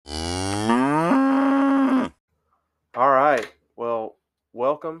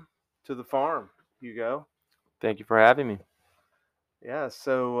welcome to the farm, Hugo. Thank you for having me. Yeah,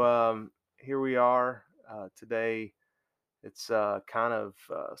 so here we are today. It's kind of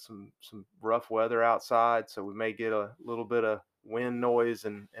some rough weather outside, so we may get a little bit of wind noise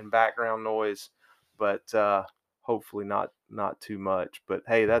and background noise, but hopefully not too much. But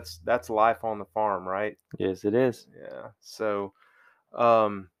hey, that's life on the farm, right? Yes, it is. Yeah.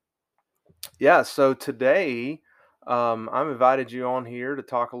 Um, so today, I'm invited you on here to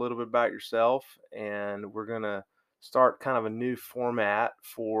talk a little bit about yourself, and we're gonna start kind of a new format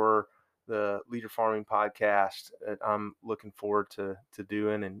for the Leader Farming podcast that I'm looking forward to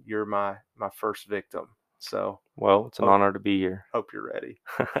doing. And you're my first victim, so Well, it's an hope honor to be here. hope you're ready.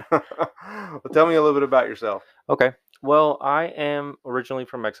 Well, tell me a little bit about yourself. Okay. Well, I am originally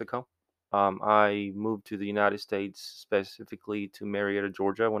from Mexico. I moved to the United States, specifically to Marietta,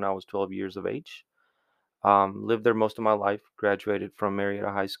 Georgia, when I was 12 years of age. Lived there most of my life, graduated from Marietta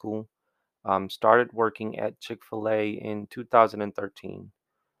High School. Started working at Chick-fil-A in 2013.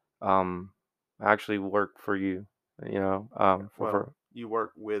 Um, I actually worked for you, Well, you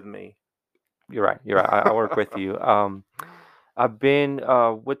work with me. you're right. You're right. I work with you. I've been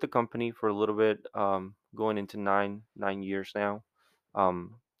with the company for a little bit, going into nine years now.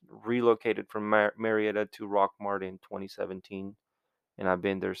 Um, Relocated from Marietta to Rockmart in 2017, and I've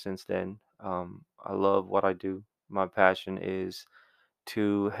been there since then. I love what I do. My passion is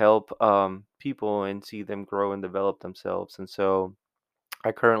to help people and see them grow and develop themselves. And so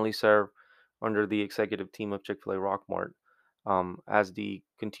I currently serve under the executive team of Chick-fil-A Rockmart, as the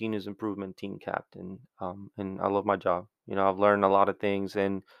continuous improvement team captain. And I love my job. I've learned a lot of things,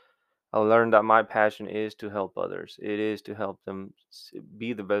 and I learned that my passion is to help others. It is to help them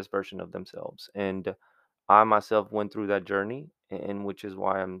be the best version of themselves. And I myself went through that journey, and which is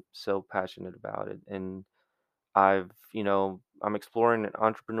why I'm so passionate about it. And I'm exploring an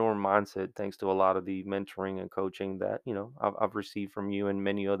entrepreneur mindset thanks to a lot of the mentoring and coaching that, I've received from you and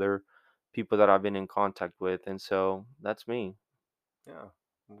many other people that I've been in contact with. And so that's me. Yeah,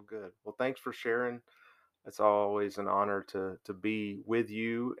 well, good. Well, thanks for sharing. It's always an honor to be with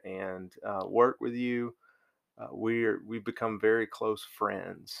you and work with you. We've become very close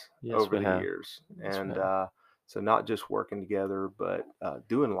friends Yes, over we the have. years, Yes, we and have. so not just working together, but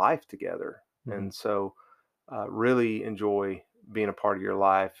doing life together. Hmm. And so, really enjoy being a part of your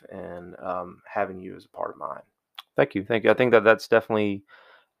life and having you as a part of mine. Thank you. Thank you. I think So, that that's definitely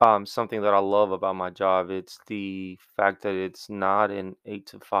something that I love about my job. It's the fact that it's not an 8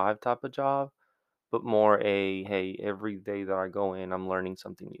 to 5 type of job, but more a, hey, every day that I go in, I'm learning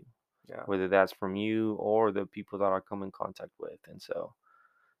something new, yeah, whether that's from you or the people that I come in contact with. And so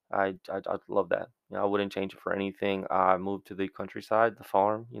I love that. I wouldn't change it for anything. I moved to the countryside, the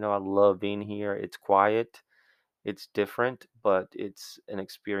farm. I love being here. It's quiet, it's different, but it's an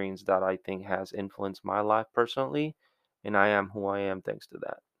experience that I think has influenced my life personally, and I am who I am thanks to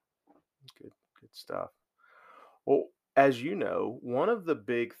that. good, good stuff. Well, as you know, one of the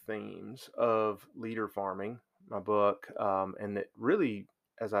big themes of leader farming, my book, and that really,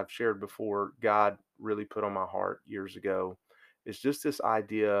 as I've shared before, God really put on my heart years ago, is just this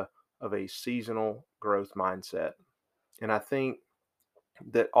idea of a seasonal growth mindset. And I think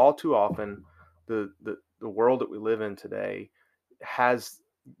that all too often, the world that we live in today has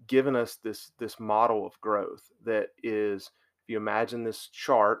given us this model of growth that is, if you imagine this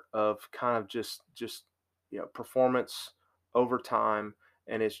chart of kind of just performance over time,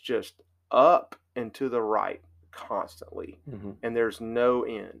 and it's just up and to the right constantly, Hmm. and there's no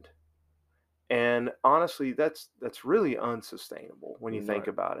end. And honestly, that's really unsustainable when you think Right.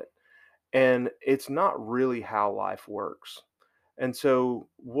 about it, and it's not really how life works. And so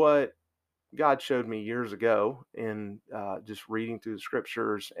what God showed me years ago in just reading through the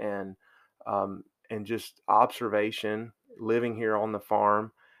scriptures and just observation, living here on the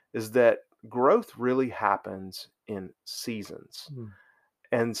farm, is that growth really happens in seasons. Mm.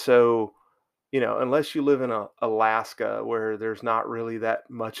 And so, unless you live in Alaska where there's not really that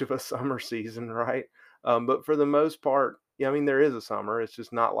much of a summer season, right? But for the most part, yeah, I mean, there is a summer. It's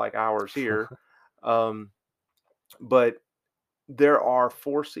just not like ours here. Um, but there are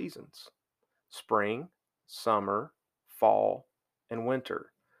four seasons: spring, summer, fall, and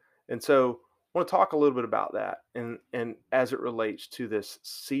winter. And so I want to talk a little bit about that and as it relates to this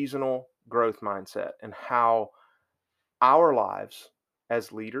seasonal growth mindset and how our lives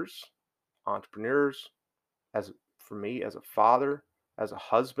as leaders, entrepreneurs, as for me as a father, as a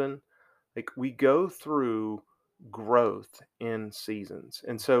husband, like we go through growth in seasons.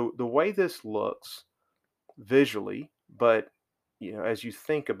 And so the way this looks visually, but as you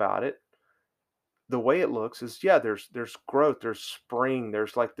think about it, the way it looks is, yeah, there's growth, there's spring,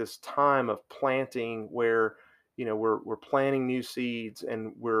 there's like this time of planting where, we're planting new seeds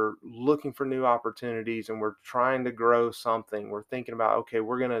and we're looking for new opportunities and we're trying to grow something. We're thinking about, okay,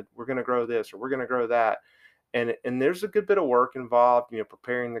 we're gonna grow this or we're gonna grow that. And there's a good bit of work involved,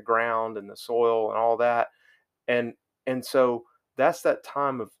 preparing the ground and the soil and all that. And so that's that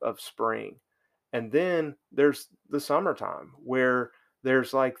time of spring. And then there's the summertime where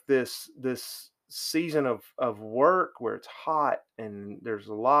there's like this season of work where it's hot and there's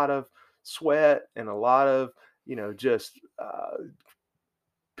a lot of sweat and a lot of, just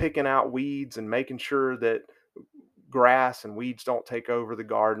picking out weeds and making sure that grass and weeds don't take over the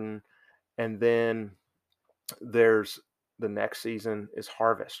garden. And then there's the next season is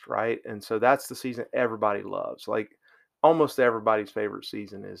harvest, right? And so that's the season everybody loves. Like almost everybody's favorite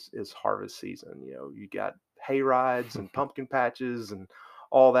season is harvest season. You got hay rides and pumpkin patches and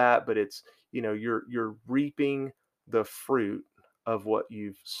all that, but it's, you're reaping the fruit of what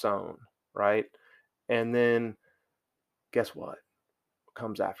you've sown, right? And then guess what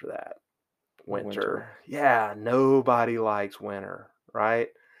comes after that? Winter. Winter. Yeah, nobody likes winter, right?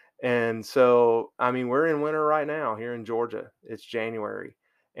 And so, I mean, we're in winter right now here in Georgia. It's January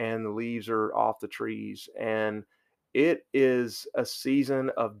and the leaves are off the trees, and it is a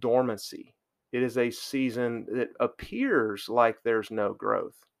season of dormancy. It is a season that appears like there's no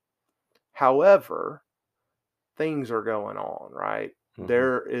growth. However, things are going on, right? Hmm.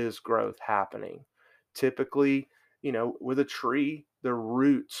 There is growth happening. Typically, with a tree, the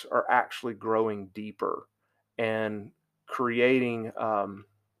roots are actually growing deeper and creating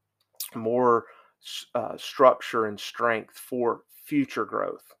more structure and strength for future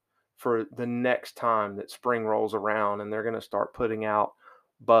growth for the next time that spring rolls around and they're going to start putting out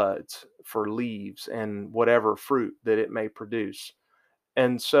buds for leaves and whatever fruit that it may produce.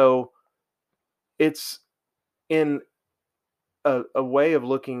 And so it's in a way of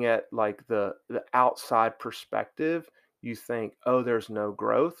looking at like the outside perspective. You think, oh, there's no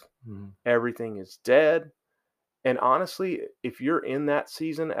growth, Hmm. everything is dead. And honestly, if you're in that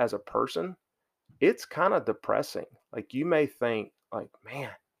season as a person, it's kind of depressing. Like you may think like,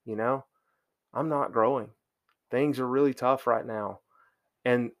 man, you know, I'm not growing. Things are really tough right now.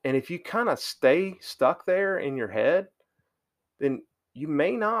 And if you kind of stay stuck there in your head, then you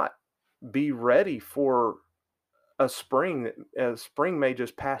may not be ready for a spring may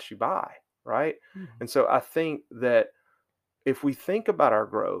just pass you by, right? Hmm. And so I think that if we think about our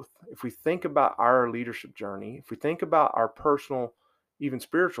growth, if we think about our leadership journey, if we think about our personal, even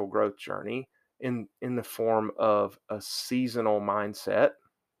spiritual growth journey in the form of a seasonal mindset,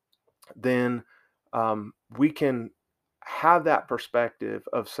 then we can have that perspective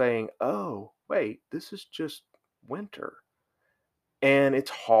of saying, "Oh, wait, this is just winter, and it's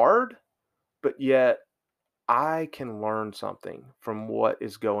hard, but yet I can learn something from what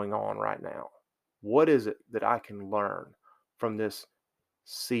is going on right now. What is it that I can learn from this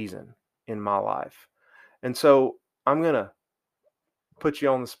season in my life?" And so I'm going to put you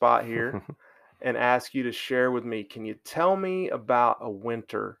on the spot here and ask you to share with me. Can you tell me about a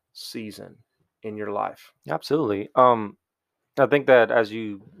winter season in your life? Absolutely. I think that as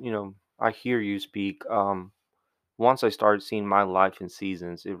I hear you speak. Once I started seeing my life in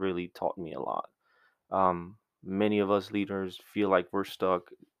seasons, it really taught me a lot. Many of us leaders feel like we're stuck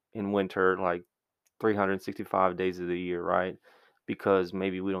in winter, like 365 days of the year, right? Because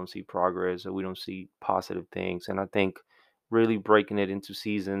maybe we don't see progress or we don't see positive things. And I think really breaking it into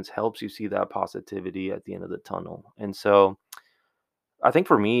seasons helps you see that positivity at the end of the tunnel. And so I think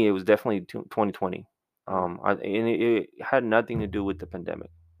for me, it was definitely 2020. Mm, And it had nothing to do with the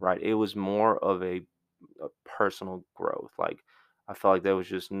pandemic, right? It was more of a personal growth. Like I felt like there was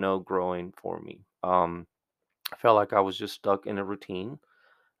just no growing for me. I felt like I was just stuck in a routine.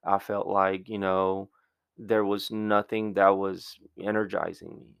 I felt like, there was nothing that was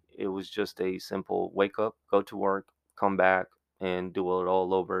energizing me. It was just a simple wake up, go to work, come back, and do it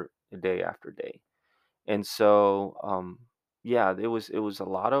all over day after day. And so, yeah, it was a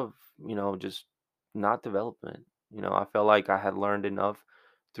lot of, just not development. I felt like I had learned enough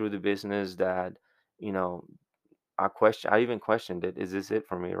through the business that, you know, I even questioned it. Is this it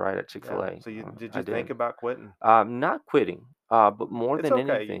for me, right? At yeah. Chick-fil-A. So did I you think did. about quitting? Not quitting, but more It's than okay.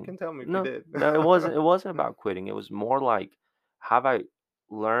 You anything, can tell me if you no, did. no, it wasn't about quitting. It was more like, have I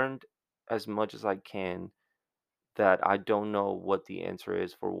learned as much as I can that I don't know what the answer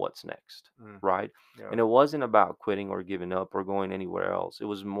is for what's next, Mm, right? yeah. And it wasn't about quitting or giving up or going anywhere else. It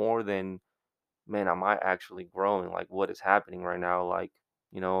was more than, man, am I actually growing? Like, what is happening right now? Like,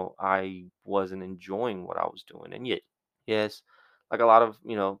 I wasn't enjoying what I was doing. And yet, yes, like a lot of,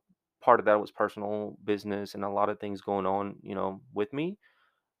 part of that was personal business and a lot of things going on, with me.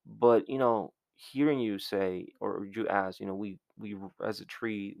 But hearing you say or you ask, as a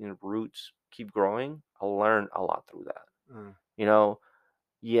tree, roots keep growing. I learned a lot through that. Mm, You know,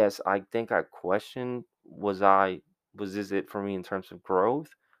 yes, I think I questioned was this it for me in terms of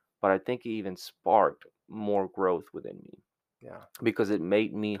growth, but I think it even sparked more growth within me yeah, because it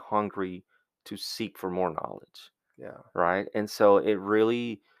made me hungry to seek for more knowledge. yeah. Right? And so it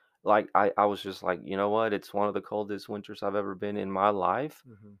really like I was just like, you know what? It's one of the coldest winters I've ever been in my life,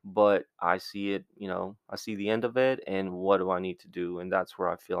 Mhm. but I see it, I see the end of it and what do I need to do? And that's where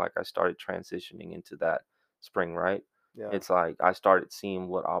I feel like I started transitioning into that spring, right? Yeah, It's like I started seeing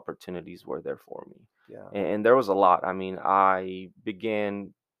what opportunities were there for me. yeah. And there was a lot. I mean, I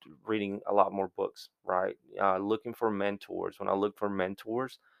began reading a lot more books, right? Looking for mentors. When I look for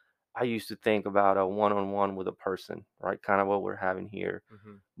mentors, I used to think about a one-on-one with a person, right? Kind of what we're having here.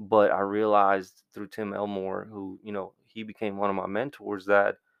 Mhm. But I realized through Tim Elmore, who, he became one of my mentors,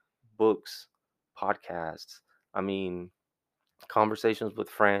 that books, podcasts, I mean, conversations with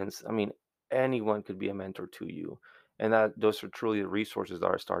friends, I mean, anyone could be a mentor to you. And that those are truly the resources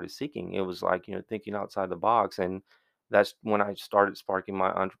that I started seeking. It was like, thinking outside the box. And that's when I started sparking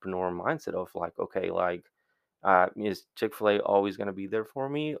my entrepreneur mindset of like, okay, like is Chick-fil-A always going to be there for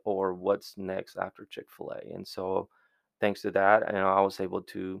me, or what's next after Chick-fil-A? And so, thanks to that, I was able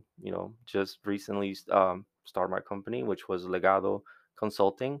to, just recently start my company, which was Legado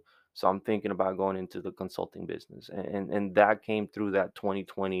Consulting. So I'm thinking about going into the consulting business, and that came through that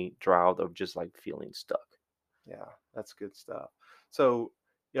 2020 drought of just like feeling stuck. Yeah, that's good stuff. So,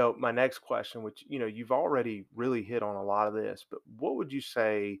 my next question, which, you've already really hit on a lot of this, but what would you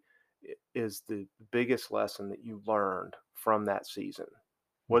say is the biggest lesson that you learned from that season?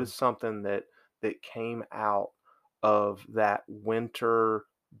 What Mhm. is something that came out of that winter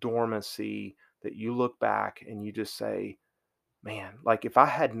dormancy that you look back and you just say, man, like if I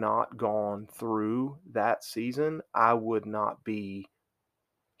had not gone through that season, I would not be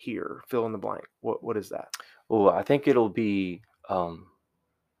here. Fill in the blank. What is that? Well, I think it'll be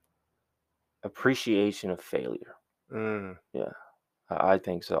appreciation of failure. Mm, Yeah. I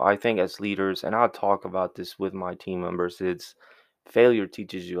think so. I think as leaders, and I'll talk about this with my team members, it's failure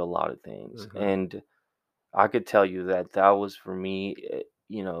teaches you a lot of things. mhm. And I could tell you that that was for me,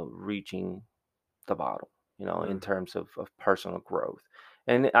 reaching the bottom, in Mm, terms of personal growth.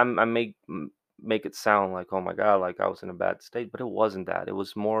 And I make it sound like, oh my God, like I was in a bad state, but it wasn't that. It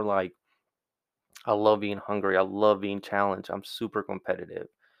was more like I love being hungry. I love being challenged. I'm super competitive,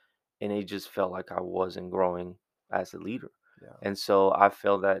 and it just felt like I wasn't growing as a leader. yeah. And so I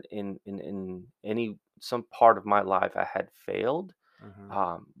felt that in any some part of my life I had failed,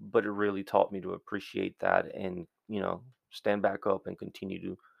 Mhm. but it really taught me to appreciate that and stand back up and continue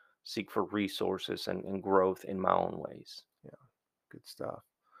to seek for resources and growth in my own ways. Yeah. Good stuff.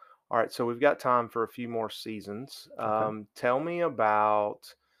 All right. So we've got time for a few more seasons. Okay. Tell me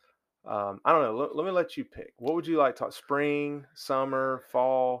about, I don't know. Let me let you pick. What would you like to spring, summer,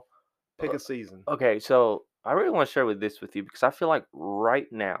 fall? Pick Uh, a season. okay, so I really want to share with this with you because I feel like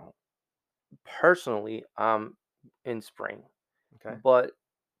right now, personally, I'm in spring, Okay. but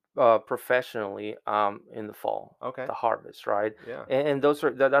professionally in the fall, Okay. the harvest, right? Yeah. And those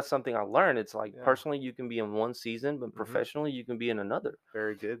are that's something I learned. It's like Yeah. personally you can be in one season, but Hmm. professionally you can be in another.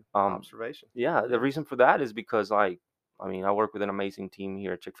 Very good um observation. yeah, the Yeah. reason for that is because, like, I mean, I work with an amazing team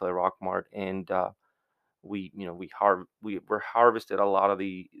here at Chick-fil-A Rock Mart, and we're harvested a lot of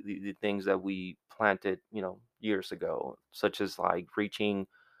the things that we planted, years ago, such as like reaching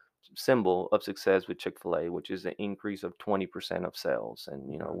symbol of success with Chick-fil-A, which is an increase of 20% of sales. And,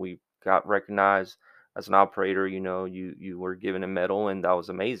 Hmm. we got recognized as an operator, you were given a medal, and that was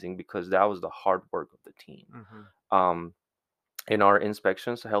amazing because that was the hard work of the team. Hmm. Um, in our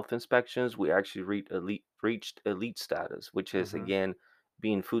inspections, health inspections, we actually reached elite status, which is Hmm. again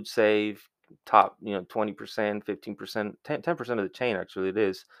being food safe, top, 20%, 15%, 10% of the chain actually it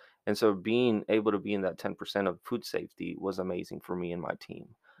is. And so being able to be in that 10% of food safety was amazing for me and my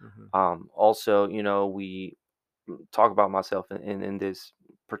team. Hmm. Also, we talk about myself in this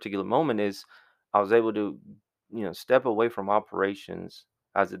particular moment is I was able to, step away from operations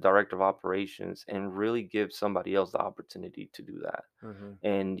as a director of operations and really give somebody else the opportunity to do that. Hmm.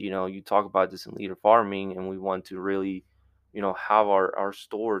 And you talk about this in leader farming, and we want to really, have our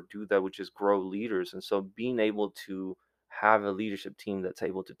store do that, which is grow leaders. And so being able to have a leadership team that's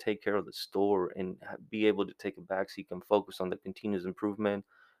able to take care of the store and be able to take a backseat and focus on the continuous improvement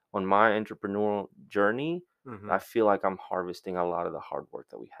on my entrepreneurial journey, I Hmm. feel like I'm harvesting a lot of the hard work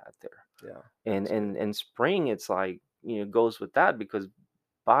that we had there. Yeah. And That's good. and and spring, it's like, goes with that because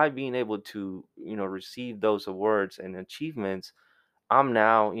by being able to, receive those awards and achievements, I'm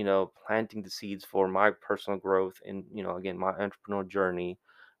now, planting the seeds for my personal growth and, again, my entrepreneurial journey,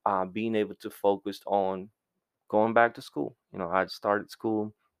 being able to focus on going back to school. I started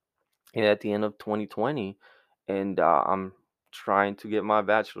school at the end of 2020, and I'm trying to get my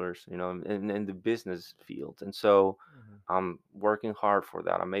bachelor's, in the business field. And so Mhm. I'm working hard for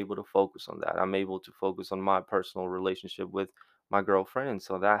that. I'm able to focus on that. I'm able to focus on my personal relationship with my girlfriend.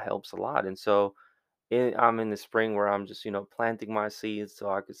 So that helps a lot. And so I'm in the spring where I'm just, planting my seeds so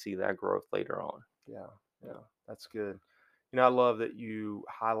I could see that growth later on. Yeah, Yeah. yeah, that's good. I love that you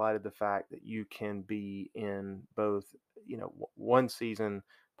highlighted the fact that you can be in both, one season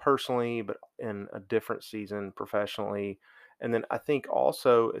personally, but in a different season professionally. And then I think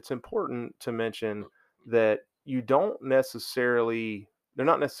also it's important to mention that they're not necessarily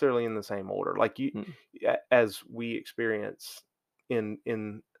in the same order. Like Mm, as we experience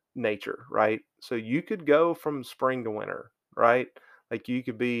in nature, right? So you could go from spring to winter, right? Like you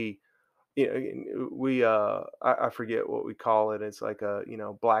could be, I forget what we call it. It's like a,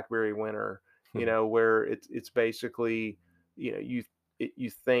 blackberry winter, mm, where it's basically, you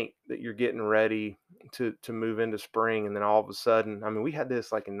think that you're getting ready to move into spring, and then all of a sudden, I mean, we had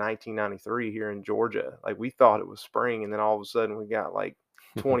this like in 1993 here in Georgia. Like we thought it was spring, and then all of a sudden we got like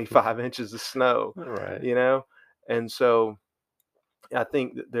 25 inches of snow, right. you know? And so I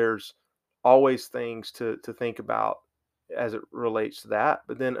think that there's always things to think about as it relates to that.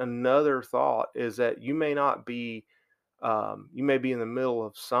 But then another thought is that you may be in the middle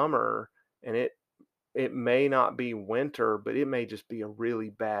of summer, and it may not be winter, but it may just be a really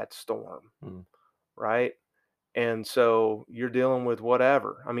bad storm, Mm, right? And so you're dealing with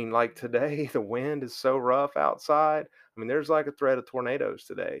whatever. I mean, like today, the wind is so rough outside. I mean, there's like a threat of tornadoes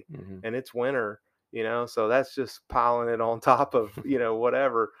today, mhm. and it's winter, so that's just piling it on top of,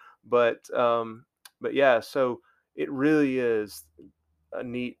 whatever. But but yeah, so it really is a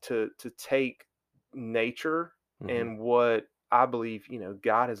neat to take nature Mhm, and what I believe,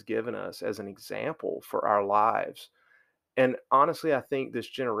 God has given us as an example for our lives. And honestly, I think this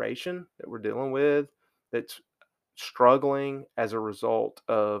generation that we're dealing with, that's struggling as a result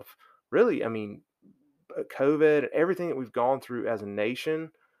of, really, I mean, COVID, everything that we've gone through as a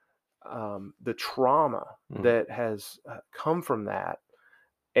nation, the trauma mm, that has come from that.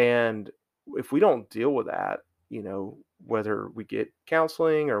 And if we don't deal with that, whether we get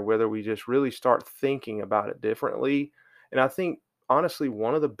counseling or whether we just really start thinking about it differently. And I think honestly,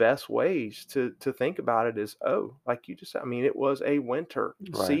 one of the best ways to think about it is, oh, like you just said, I mean, it was a winter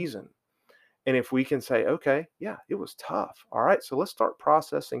right. season. And if we can say, okay, yeah, it was tough. All right, so let's start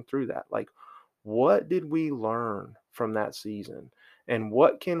processing through that. Like, what did we learn from that season? And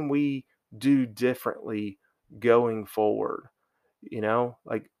what can we do differently going forward?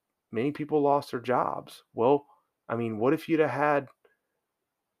 Like many people lost their jobs. Well, I mean, what if you'd have had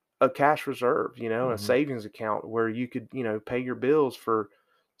a cash reserve, a Mhm, savings account where you could, pay your bills for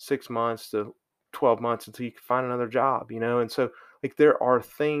 6 months to 12 months until you could find another job, And so, like, there are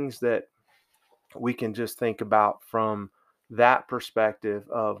things that we can just think about from that perspective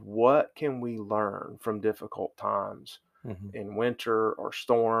of what can we learn from difficult times mhm. in winter or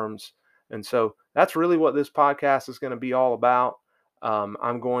storms. And so that's really what this podcast is going to be all about.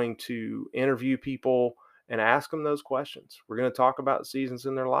 I'm going to interview people and ask them those questions. We're going to talk about seasons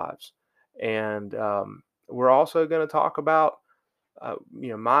in their lives. And we're also going to talk about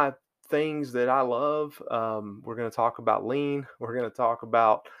my things that I love. We're going to talk about lean. We're going to talk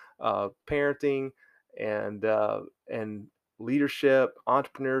about parenting and leadership,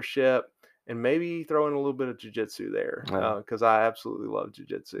 entrepreneurship, and maybe throw in a little bit of jujitsu there Yeah, because I absolutely love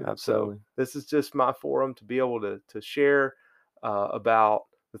jujitsu. So absolutely. this is just my forum to be able to share about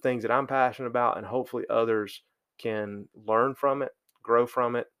the things that I'm passionate about, and hopefully others can learn from it, grow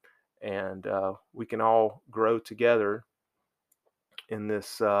from it, and we can all grow together in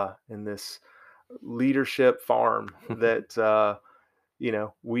this leadership farm that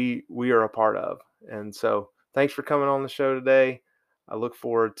we are a part of. And so, thanks for coming on the show today. I look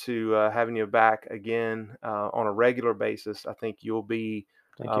forward to having you back again on a regular basis. I think you'll be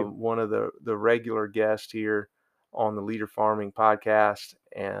Thank you. one of the regular guests here on the Leader Farming podcast,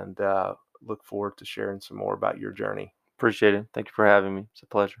 and look forward to sharing some more about your journey. Appreciate it. Thank you for having me. It's a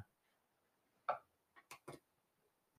pleasure.